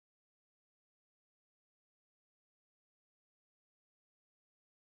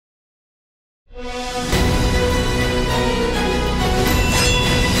A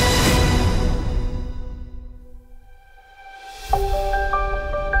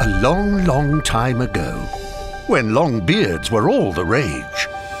long, long time ago, when long beards were all the rage,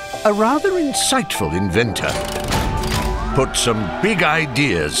 a rather insightful inventor put some big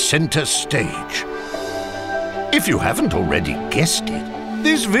ideas center stage. If you haven't already guessed it,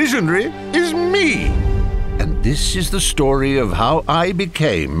 this visionary is me. And this is the story of how I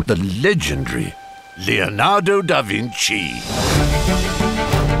became the legendary Leonardo da Vinci.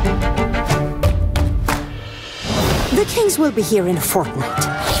 The kings will be here in a fortnight.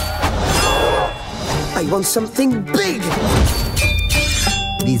 I want something big!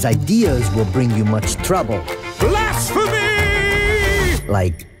 These ideas will bring you much trouble. Blasphemy!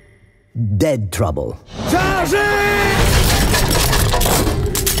 Like dead trouble.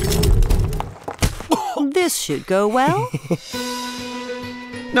 This should go well.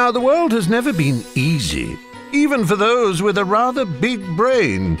 Now, the world has never been easy, even for those with a rather big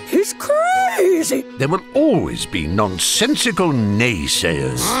brain. He's crazy! There will always be nonsensical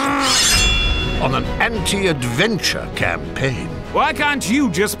naysayers on an anti-adventure campaign. Why can't you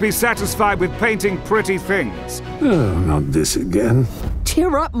just be satisfied with painting pretty things? Oh, not this again.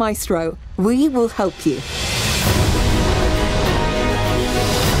 Cheer up, Maestro. We will help you.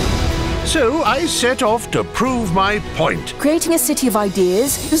 So I set off to prove my point, Creating a city of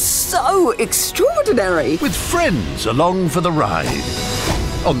ideas is so extraordinary. with friends along for the ride,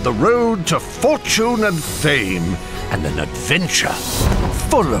 on the road to fortune and fame, and an adventure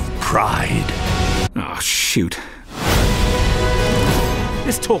full of pride. Oh, shoot.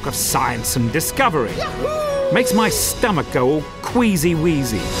 This talk of science and discovery makes my stomach go all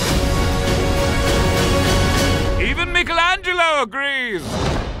queasy-wheezy. Even Michelangelo agrees.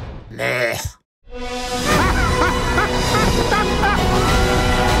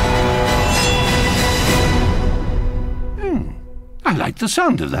 I like the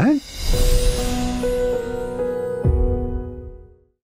sound of that.